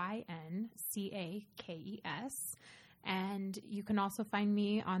LaurynCakes. And you can also find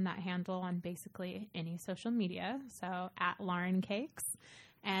me on that handle on basically any social media. So at Lauren Cakes.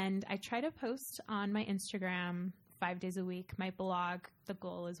 And I try to post on my Instagram 5 days a week. My blog, the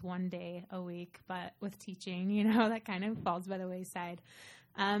goal is 1 day a week, but with teaching, that kind of falls by the wayside.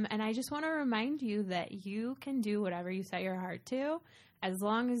 And I just want to remind you that you can do whatever you set your heart to. As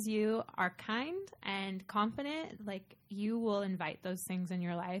long as you are kind and confident, like you will invite those things in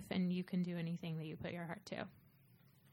your life and you can do anything that you put your heart to.